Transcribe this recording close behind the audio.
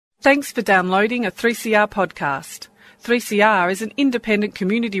Thanks for downloading a 3CR podcast. 3CR is an independent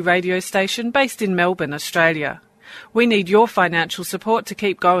community radio station based in Melbourne, Australia. We need your financial support to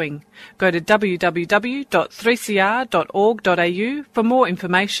keep going. Go to www.3cr.org.au for more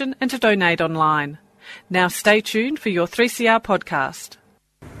information and to donate online. Now stay tuned for your 3CR podcast.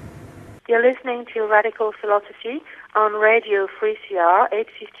 You're listening to Radical Philosophy on Radio 3CR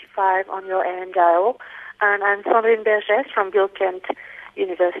 855 on your AM dial, and I'm Sandrine Bergès from Gilkent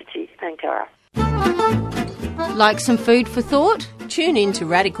University, Ankara. Like some food for thought? Tune in to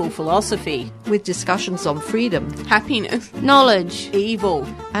Radical Philosophy with discussions on freedom, happiness, knowledge, evil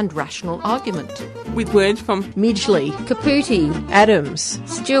and rational argument. With words from Midgley, Caputi, Adams,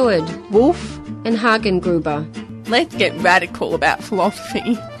 Stewart, Wolf and Hagengruber. Let's get radical about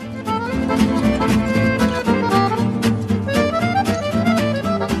philosophy.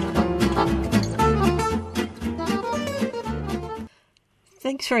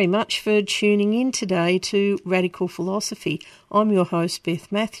 Thanks very much for tuning in today to Radical Philosophy. I'm your host,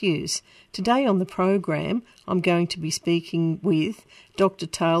 Beth Matthews. Today on the program, I'm going to be speaking with Dr.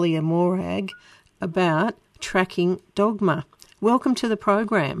 Talia Morag about tracking dogma. Welcome to the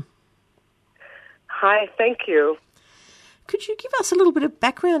program. Hi, thank you. Could you give us a little bit of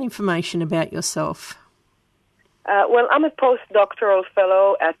background information about yourself? Well, I'm a postdoctoral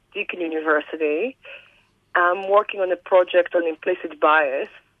fellow at Deakin University. I'm working on a project on implicit bias,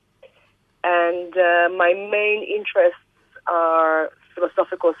 and my main interests are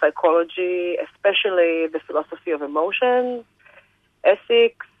philosophical psychology, especially the philosophy of emotions,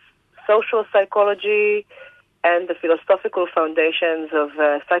 ethics, social psychology, and the philosophical foundations of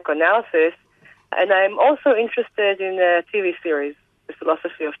psychoanalysis. And I'm also interested in TV series, the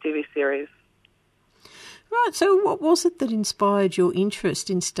philosophy of TV series. Right, so what was it that inspired your interest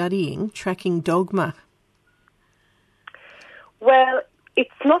in studying tracking dogma? Well,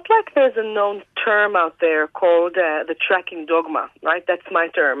 it's not like there's a known term out there called the tracking dogma, right? That's my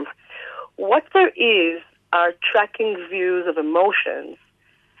term. What there is are tracking views of emotions,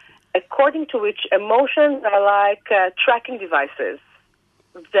 according to which emotions are like tracking devices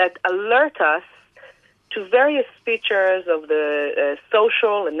that alert us to various features of the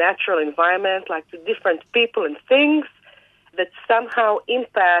social and natural environment, like to different people and things that somehow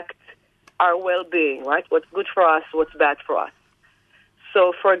impact our well-being, right? What's good for us, what's bad for us.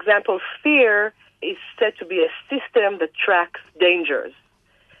 So, for example, fear is said to be a system that tracks dangers.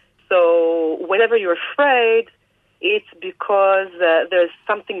 So whenever you're afraid, it's because there's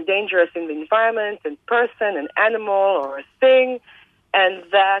something dangerous in the environment and person, an animal or a thing, and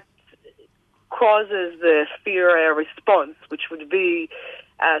that causes the fear response, which would be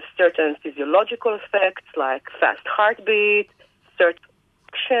certain physiological effects like fast heartbeat, certain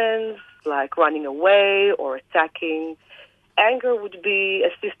actions like running away or attacking. Anger would be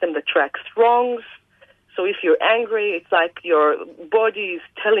a system that tracks wrongs. So if you're angry, it's like your body is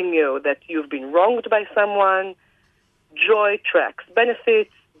telling you that you've been wronged by someone. Joy tracks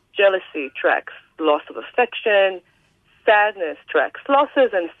benefits. Jealousy tracks loss of affection. Sadness tracks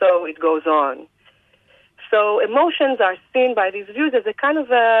losses, and so it goes on. So emotions are seen by these views as a kind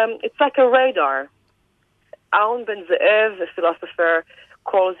of, it's like a radar. Aaron Ben-Zeev, a philosopher,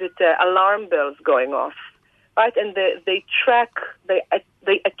 calls it alarm bells going off. Right, and they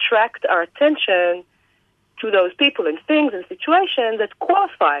attract our attention to those people and things and situations that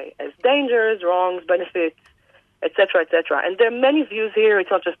qualify as dangers, wrongs, benefits, etc., etc. And there are many views here.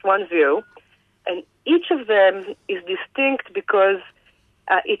 It's not just one view, and each of them is distinct because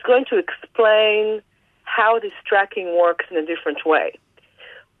it's going to explain how this tracking works in a different way.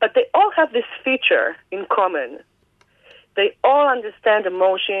 But they all have this feature in common. They all understand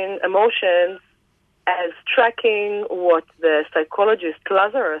emotions as tracking what the psychologist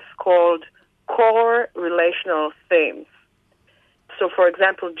Lazarus called core relational themes. So, for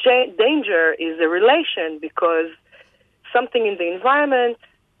example, danger is a relation because something in the environment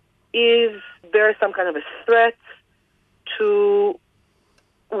bears some kind of a threat to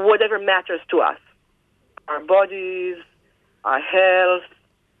whatever matters to us. Our bodies, our health,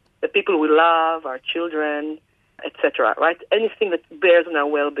 the people we love, our children, etc., right? Anything that bears on our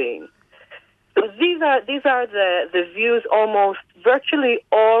well-being. So these are the views almost virtually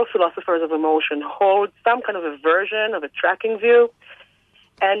all philosophers of emotion hold some kind of a version of a tracking view.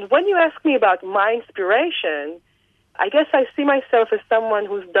 And when you ask me about my inspiration, I guess I see myself as someone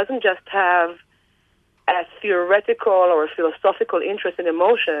who doesn't just have a theoretical or a philosophical interest in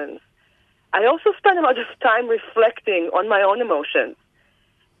emotions. I also spend a lot of time reflecting on my own emotions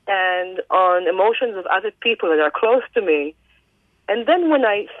and on emotions of other people that are close to me. And then when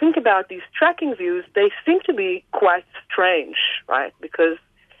I think about these tracking views, they seem to be quite strange, right? Because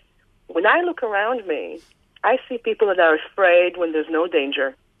When I look around me, I see people that are afraid when there's no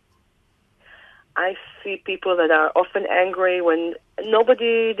danger. I see people that are often angry when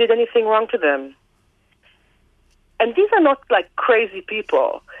nobody did anything wrong to them. And these are not like crazy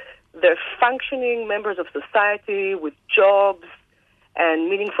people. They're functioning members of society with jobs and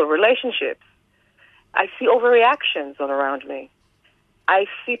meaningful relationships. I see overreactions all around me. I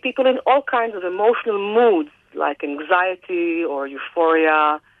see people in all kinds of emotional moods, like anxiety or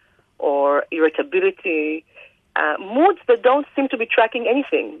euphoria or irritability, moods that don't seem to be tracking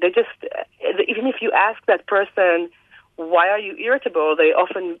anything. They just, even if you ask that person, why are you irritable, they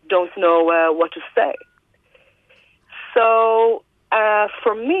often don't know what to say. So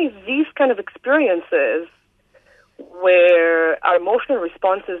for me, these kind of experiences where our emotional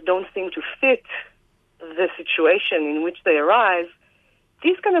responses don't seem to fit the situation in which they arise,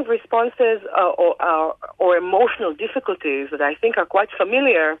 these kind of responses or emotional difficulties that I think are quite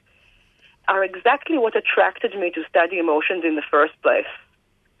familiar are exactly what attracted me to study emotions in the first place.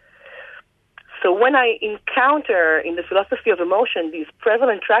 So when I encounter in the philosophy of emotion these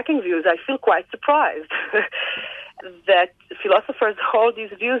prevalent tracking views, I feel quite surprised that philosophers hold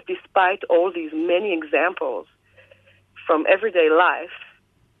these views despite all these many examples from everyday life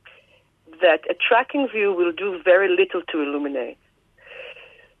that a tracking view will do very little to illuminate.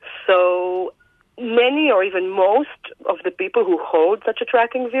 So many or even most of the people who hold such a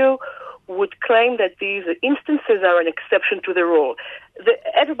tracking view would claim that these instances are an exception to the rule.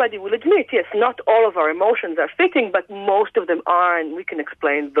 Everybody will admit, yes, not all of our emotions are fitting, but most of them are, and we can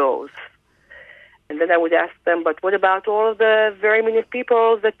explain those. And then I would ask them, but what about all of the very many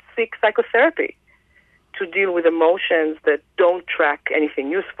people that seek psychotherapy to deal with emotions that don't track anything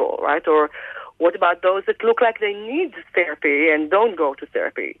useful, right? Or what about those that look like they need therapy and don't go to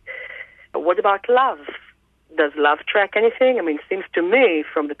therapy? What about love? Does love track anything? I mean, it seems to me,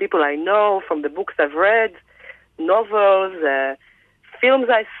 from the people I know, from the books I've read, novels, films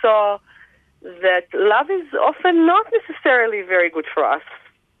I saw, that love is often not necessarily very good for us.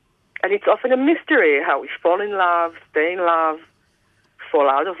 And it's often a mystery how we fall in love, stay in love, fall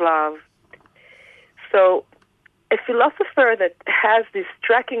out of love. So a philosopher that has this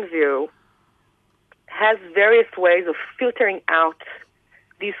tracking view has various ways of filtering out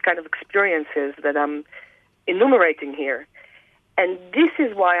these kind of experiences that I'm enumerating here. And this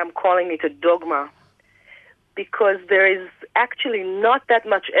is why I'm calling it a dogma, because there is actually not that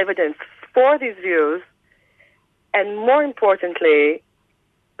much evidence for these views, and more importantly,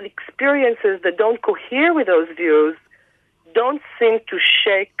 the experiences that don't cohere with those views don't seem to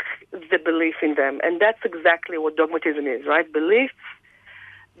shake the belief in them. And that's exactly what dogmatism is, right? Beliefs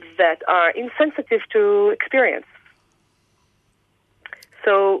that are insensitive to experience.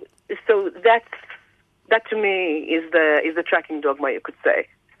 So that to me is the tracking dogma, you could say.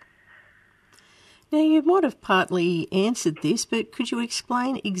 Now, you might have partly answered this, but could you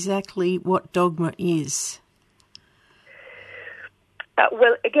explain exactly what dogma is?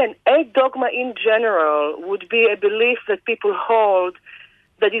 Well, again, a dogma in general would be a belief that people hold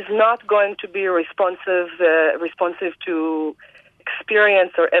that is not going to be responsive to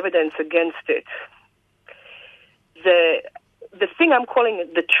experience or evidence against it. The thing I'm calling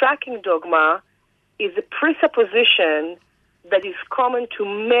it the tracking dogma is a presupposition that is common to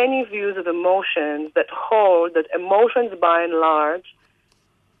many views of emotions that hold that emotions, by and large,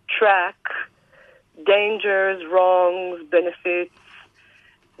 track dangers, wrongs, benefits,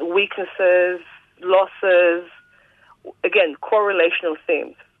 weaknesses, losses, again, correlational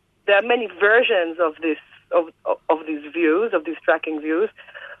themes. There are many versions of these views, of these tracking views,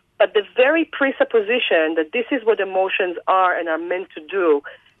 but the very presupposition that this is what emotions are and are meant to do,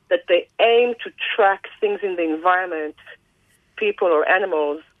 that they aim to track things in the environment, people or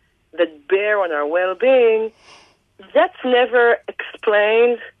animals, that bear on our well-being, that's never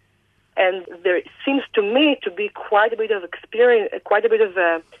explained, and there seems to me to be quite a bit of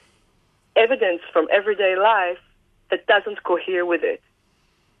evidence from everyday life that doesn't cohere with it.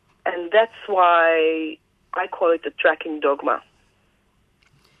 And that's why I call it a tracking dogma.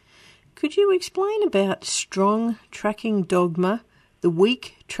 Could you explain about strong tracking dogma, the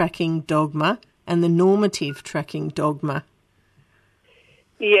weak tracking dogma, and the normative tracking dogma?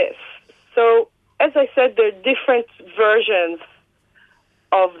 Yes. So, as I said, there are different versions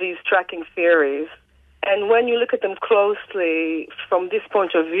of these tracking theories. And when you look at them closely from this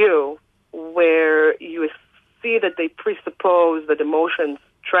point of view, where you see that they presuppose that emotions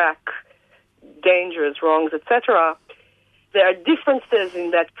track dangers, wrongs, etc., there are differences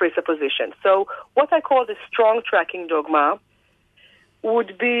in that presupposition. So what I call the strong tracking dogma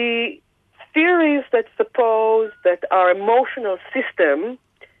would be theories that suppose that our emotional system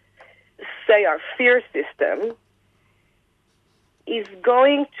say our fear system, is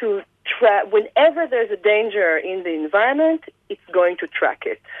going to whenever there's a danger in the environment, it's going to track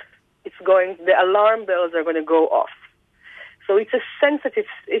it. The alarm bells are going to go off. So it's a sensitive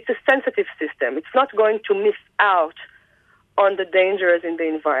system. It's not going to miss out on the dangers in the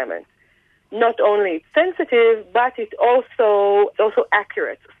environment. Not only it's sensitive, but it's also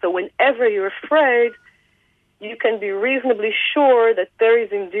accurate. So whenever you're afraid, you can be reasonably sure that there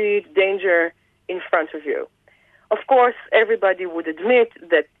is indeed danger in front of you. Of course, everybody would admit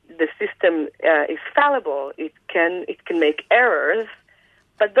that the system is fallible. It can make errors,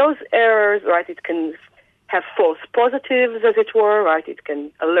 but those errors, right, it can have false positives, as it were, right? It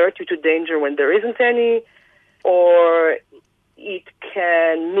can alert you to danger when there isn't any, or it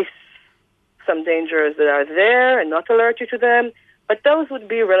can miss some dangers that are there and not alert you to them, but those would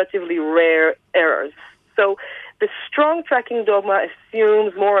be relatively rare errors. So the strong tracking dogma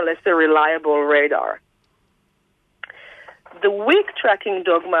assumes more or less a reliable radar. The weak tracking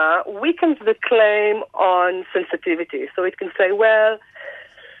dogma weakens the claim on sensitivity. So it can say, well,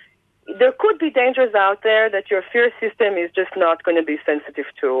 there could be dangers out there that your fear system is just not going to be sensitive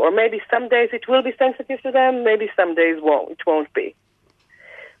to. Or maybe some days it will be sensitive to them, maybe some days it won't be.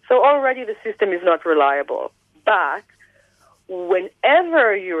 So already the system is not reliable. But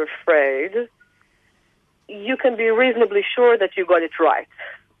whenever you're afraid, you can be reasonably sure that you got it right.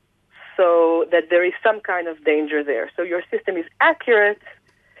 So that there is some kind of danger there. So your system is accurate,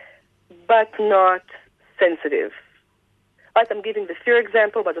 but not sensitive. Right, I'm giving the fear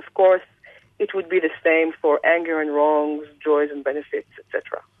example, but of course it would be the same for anger and wrongs, joys and benefits,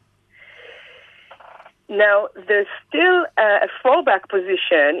 etc. Now, there's still a fallback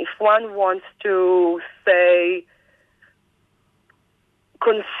position if one wants to, say,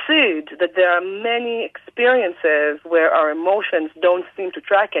 concede that there are many experiences where our emotions don't seem to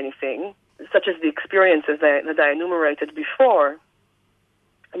track anything, such as the experiences that I enumerated before.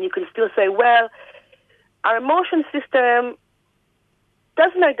 And you can still say, well, our emotion system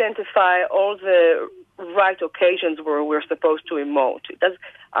doesn't identify all the right occasions where we're supposed to emote.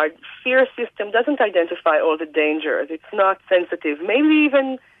 Our fear system doesn't identify all the dangers. It's not sensitive. Maybe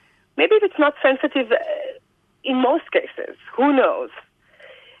it's not sensitive in most cases. Who knows?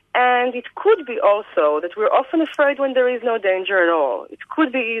 And it could be also that we're often afraid when there is no danger at all. It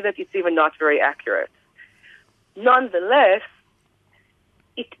could be that it's even not very accurate. Nonetheless,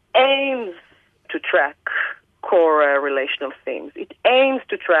 it aims to track core relational themes. It aims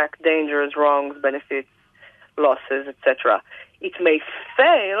to track dangers, wrongs, benefits, losses, etc. It may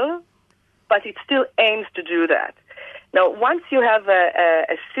fail, but it still aims to do that. Now, once you have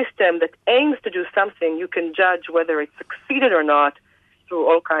a system that aims to do something, you can judge whether it succeeded or not through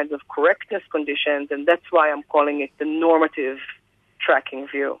all kinds of correctness conditions, and that's why I'm calling it the normative tracking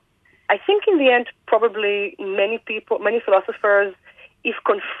view. I think in the end, probably many philosophers, if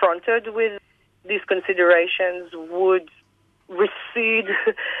confronted with these considerations, would recede,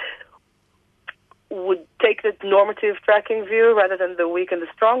 would take the normative tracking view rather than the weak and the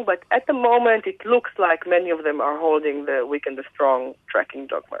strong, but at the moment it looks like many of them are holding the weak and the strong tracking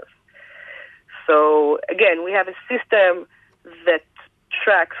dogmas. So again, we have a system that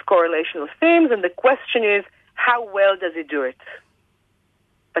tracks correlational themes, and the question is, how well does it do it?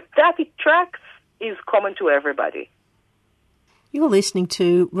 But that it tracks is common to everybody. You're listening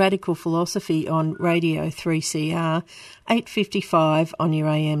to Radical Philosophy on Radio 3CR, 855 on your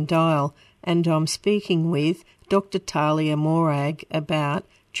AM dial, and I'm speaking with Dr. Talia Morag about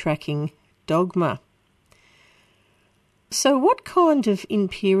tracking dogma. So what kind of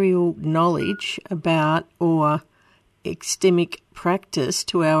imperial knowledge about or epistemic practice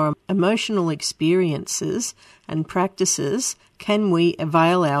to our emotional experiences and practices can we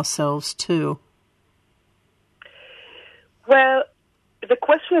avail ourselves to? Well, the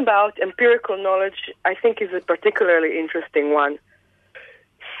question about empirical knowledge, I think, is a particularly interesting one.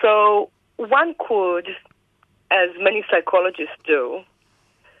 So one could, as many psychologists do,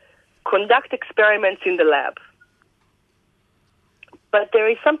 conduct experiments in the lab. But there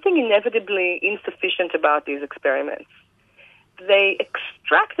is something inevitably insufficient about these experiments. They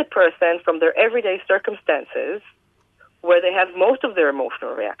extract the person from their everyday circumstances, where they have most of their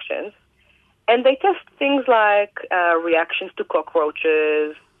emotional reactions, and they test things like reactions to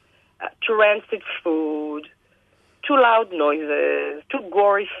cockroaches, to rancid food, to loud noises, to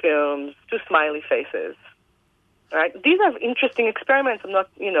gory films, to smiley faces. Right? These are interesting experiments. I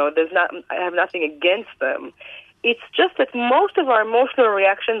have nothing against them. It's just that most of our emotional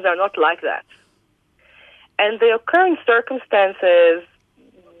reactions are not like that. And they occur in circumstances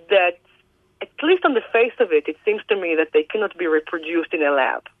that, at least on the face of it, it seems to me that they cannot be reproduced in a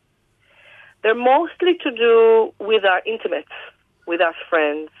lab. They're mostly to do with our intimates, with our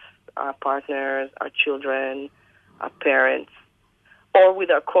friends, our partners, our children, our parents, or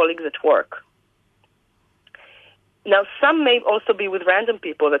with our colleagues at work. Now, some may also be with random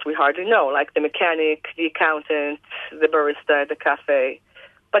people that we hardly know, like the mechanic, the accountant, the barista at the cafe.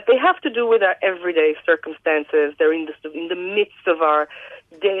 But they have to do with our everyday circumstances. They're in the midst of our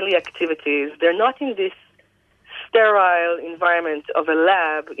daily activities. They're not in this sterile environment of a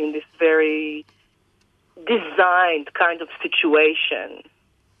lab, in this very designed kind of situation.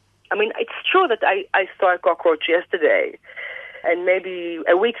 I mean, it's true that I saw a cockroach yesterday and maybe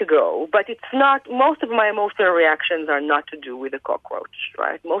a week ago, but it's not, most of my emotional reactions are not to do with the cockroach,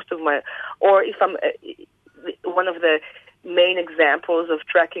 right? Or if I'm, one of the main examples of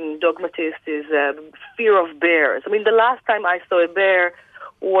tracking dogmatist is fear of bears. I mean, the last time I saw a bear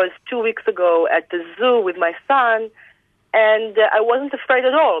was 2 weeks ago at the zoo with my son, and I wasn't afraid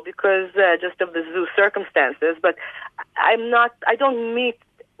at all because just of the zoo circumstances, but I don't meet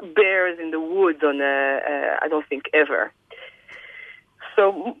bears in the woods I don't think ever.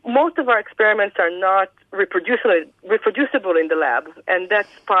 So most of our experiments are not reproducible in the lab, and that's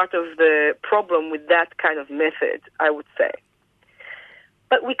part of the problem with that kind of method, I would say.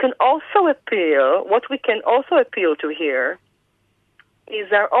 But what we can also appeal to here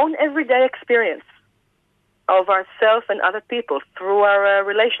is our own everyday experience of ourselves and other people through our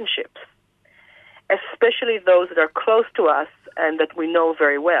relationships, especially those that are close to us and that we know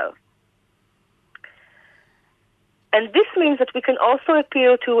very well. And this means that we can also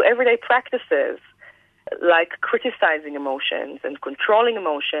appeal to everyday practices like criticizing emotions and controlling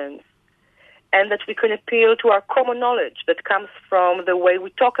emotions, and that we can appeal to our common knowledge that comes from the way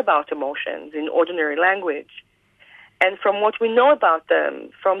we talk about emotions in ordinary language, and from what we know about them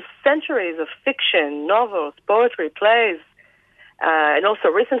from centuries of fiction, novels, poetry, plays, and also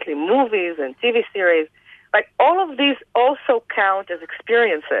recently movies and TV series. Like, all of these also count as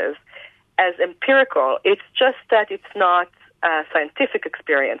experiences, as empirical. It's just that it's not a scientific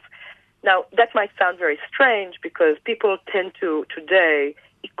experience. Now, that might sound very strange because people tend to today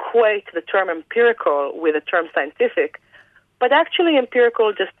equate the term empirical with the term scientific, but actually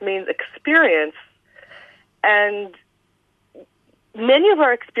empirical just means experience, and many of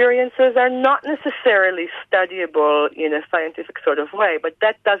our experiences are not necessarily studyable in a scientific sort of way, but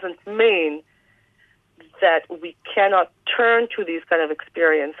that doesn't mean that we cannot turn to these kind of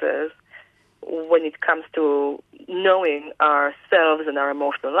experiences when it comes to knowing ourselves and our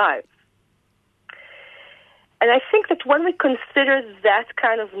emotional lives. And I think that when we consider that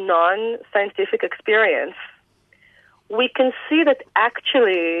kind of non-scientific experience, we can see that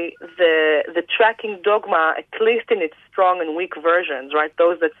actually the tracking dogma, at least in its strong and weak versions, right,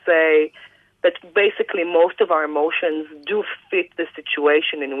 those that say that basically most of our emotions do fit the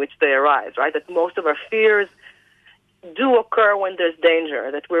situation in which they arise, right, that most of our fears do occur when there's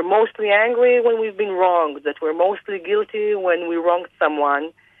danger, that we're mostly angry when we've been wronged, that we're mostly guilty when we wronged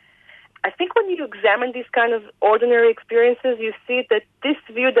someone. I think when you examine these kind of ordinary experiences, you see that this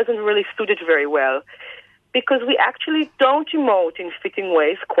view doesn't really suit it very well, because we actually don't emote in fitting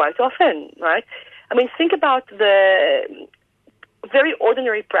ways quite often, right? I mean, think about the very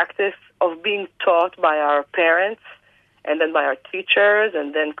ordinary practice of being taught by our parents and then by our teachers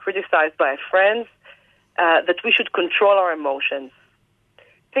and then criticized by our friends, that we should control our emotions.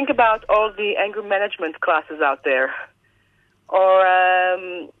 Think about all the anger management classes out there. Or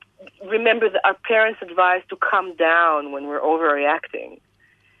remember that our parents advise to calm down when we're overreacting.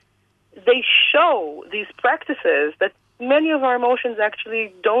 They show these practices that many of our emotions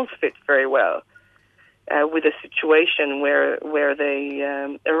actually don't fit very well with a situation where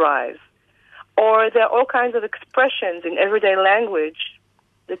they arise. Or there are all kinds of expressions in everyday language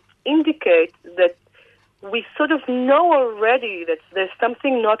that indicate that we sort of know already that there's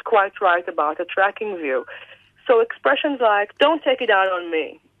something not quite right about a tracking view. So expressions like, don't take it out on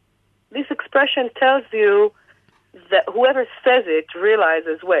me. This expression tells you that whoever says it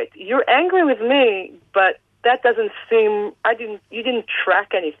realizes, wait, you're angry with me, but that doesn't seem, you didn't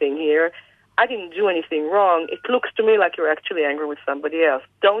track anything here. I didn't do anything wrong. It looks to me like you're actually angry with somebody else.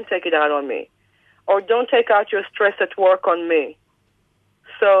 Don't take it out on me. Or don't take out your stress at work on me.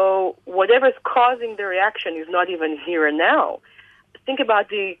 So whatever's causing the reaction is not even here and now. Think about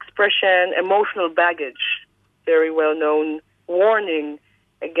the expression emotional baggage, very well-known warning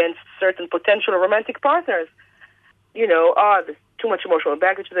against certain potential romantic partners. You know, there's too much emotional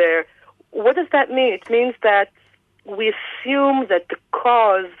baggage there. What does that mean? It means that we assume that the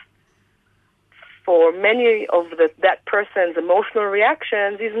cause for many of that person's emotional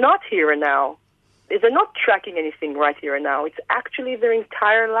reactions is not here and now. They're not tracking anything right here and now. It's actually their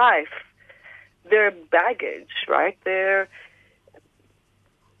entire life their baggage, right? Their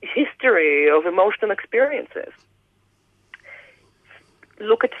history of emotional experiences.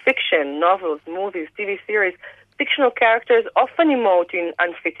 Look at fiction, novels, movies, TV series. Fictional characters often emote in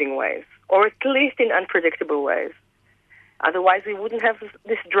unfitting ways, or at least in unpredictable ways. Otherwise, we wouldn't have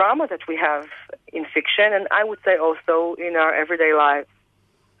this drama that we have in fiction, and I would say also in our everyday lives.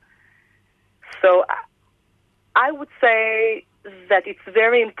 So I would say that it's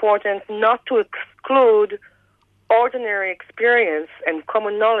very important not to exclude ordinary experience and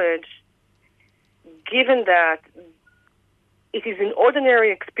common knowledge, given that it is an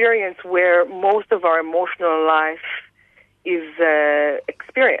ordinary experience where most of our emotional life is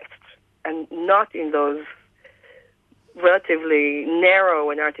experienced, and not in those relatively narrow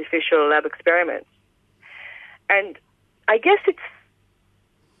and artificial lab experiments. And I guess it's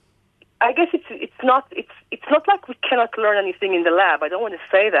not like we cannot learn anything in the lab. I don't want to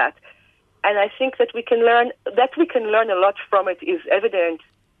say that. And I think that we can learn a lot from it is evident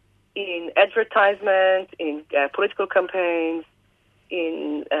in advertisement, in political campaigns,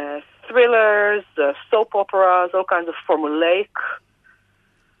 in thrillers, soap operas, all kinds of formulaic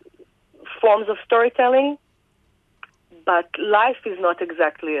forms of storytelling. But life is not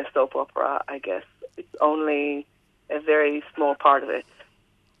exactly a soap opera, I guess. It's only a very small part of it.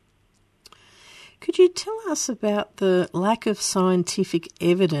 Could you tell us about the lack of scientific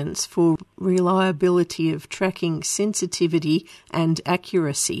evidence for reliability of tracking sensitivity and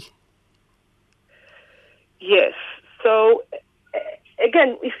accuracy? Yes. So,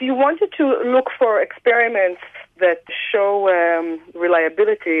 again, if you wanted to look for experiments that show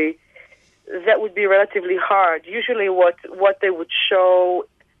reliability, that would be relatively hard. Usually what they would show,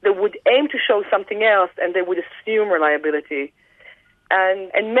 they would aim to show something else, and they would assume reliability.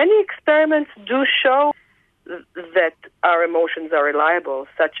 And many experiments do show that our emotions are reliable,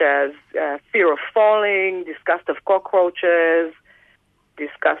 such as fear of falling, disgust of cockroaches,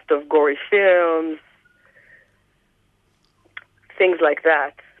 disgust of gory films, things like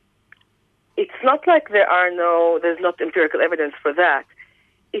that. It's not like there's not empirical evidence for that.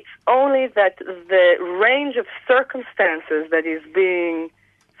 It's only that the range of circumstances that is being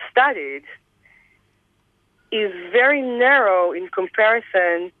studied is very narrow in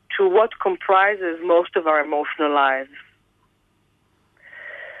comparison to what comprises most of our emotional lives.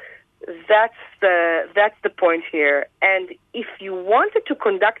 That's the point here. And if you wanted to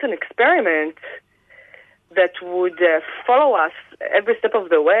conduct an experiment that would follow us every step of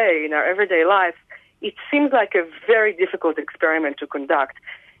the way in our everyday life, it seems like a very difficult experiment to conduct.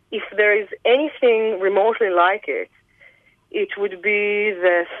 If there is anything remotely like it, it would be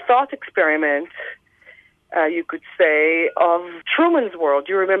the thought experiment, you could say, of Truman's World.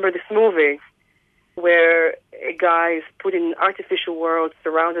 You remember this movie where a guy is put in an artificial world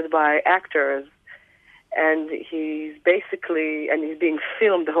surrounded by actors, and he's being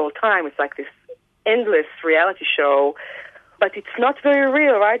filmed the whole time. It's like this endless reality show, but it's not very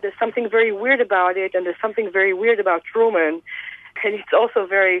real, right? There's something very weird about it, and there's something very weird about Truman, and it's also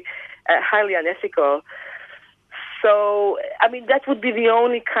very highly unethical. So, I mean, that would be the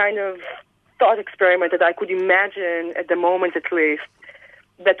only kind of thought experiment that I could imagine at the moment, at least,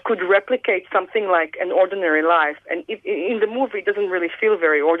 that could replicate something like an ordinary life. And in the movie, it doesn't really feel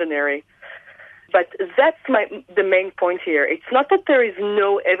very ordinary. But that's the main point here. It's not that there is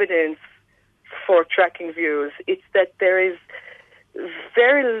no evidence for tracking views. It's that the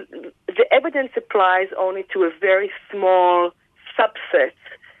evidence applies only to a very small subset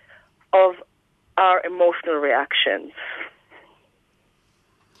of our emotional reactions.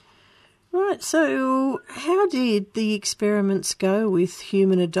 Right, so how did the experiments go with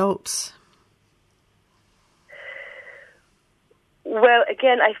human adults? Well,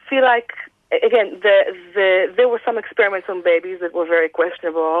 again, I feel like, there were some experiments on babies that were very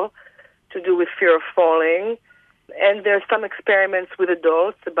questionable to do with fear of falling. And there are some experiments with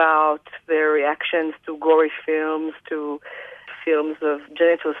adults about their reactions to gory films, to films of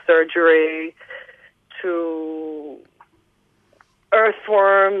genital surgery, to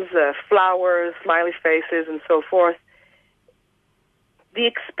earthworms, flowers, smiley faces, and so forth. The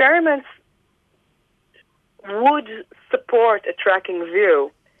experiments would support a tracking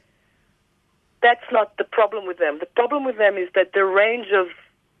view. That's not the problem with them. The problem with them is that the range of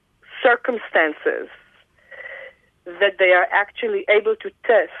circumstances that they are actually able to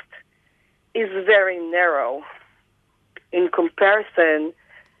test is very narrow in comparison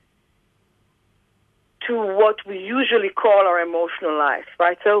to what we usually call our emotional life,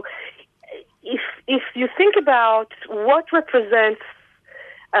 right? So if you think about what represents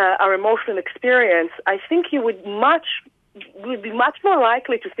our emotional experience, I think you would much would be much more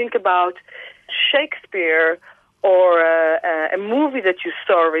likely to think about Shakespeare or a movie that you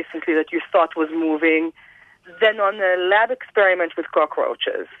saw recently that you thought was moving than on a lab experiment with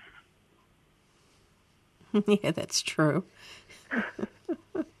cockroaches. Yeah, that's true.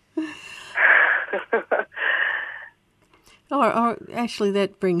 Actually,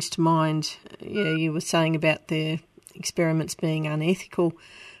 that brings to mind, you were saying about the experiments being unethical,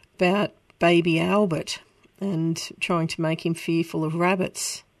 about baby Albert and trying to make him fearful of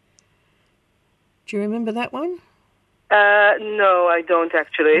rabbits. Do you remember that one? No, I don't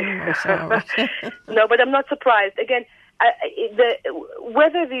actually. Oh, sorry. No, but I'm not surprised. Again,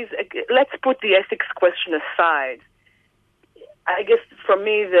 let's put the ethics question aside. I guess for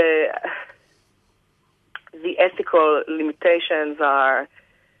me, the ethical limitations are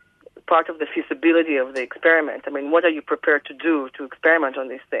part of the feasibility of the experiment. I mean, what are you prepared to do to experiment on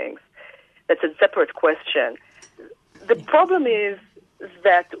these things? That's a separate question. The problem is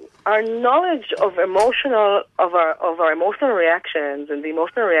that our knowledge of our emotional reactions and the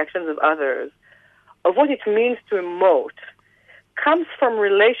emotional reactions of others, of what it means to emote, comes from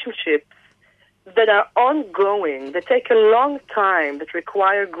relationships that are ongoing, that take a long time, that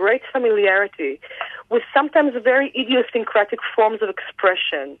require great familiarity with sometimes very idiosyncratic forms of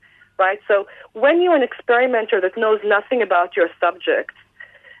expression, right? So when you're an experimenter that knows nothing about your subject,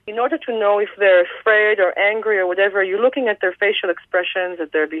 in order to know if they're afraid or angry or whatever, you're looking at their facial expressions,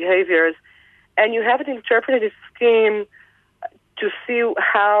 at their behaviors, and you have an interpretive scheme to see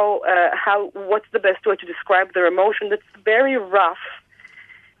what's the best way to describe their emotion. That's very rough,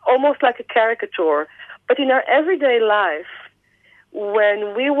 almost like a caricature. But in our everyday life,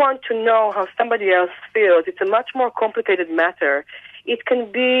 when we want to know how somebody else feels, it's a much more complicated matter. It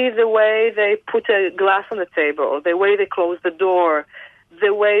can be the way they put a glass on the table, the way they close the door,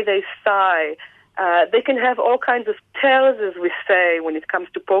 the way they sigh. They can have all kinds of tells, as we say, when it comes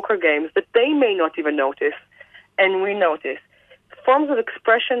to poker games, that they may not even notice, and we notice. Forms of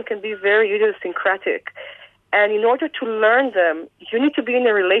expression can be very idiosyncratic. And in order to learn them, you need to be in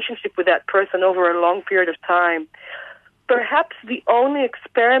a relationship with that person over a long period of time. Perhaps the only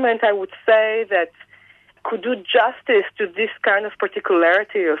experiment I would say that could do justice to this kind of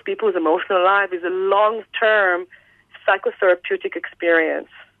particularity of people's emotional life is a long-term psychotherapeutic experience.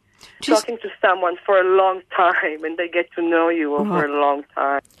 Talking to someone for a long time and they get to know you over a long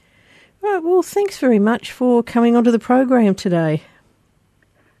time. Right, well, thanks very much for coming onto the program today.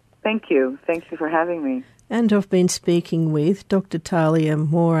 Thank you. Thank you for having me. And I've been speaking with Dr. Talia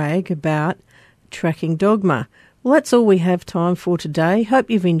Morag about tracking dogma. Well, that's all we have time for today. Hope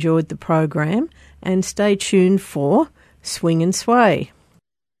you've enjoyed the program and stay tuned for Swing and Sway.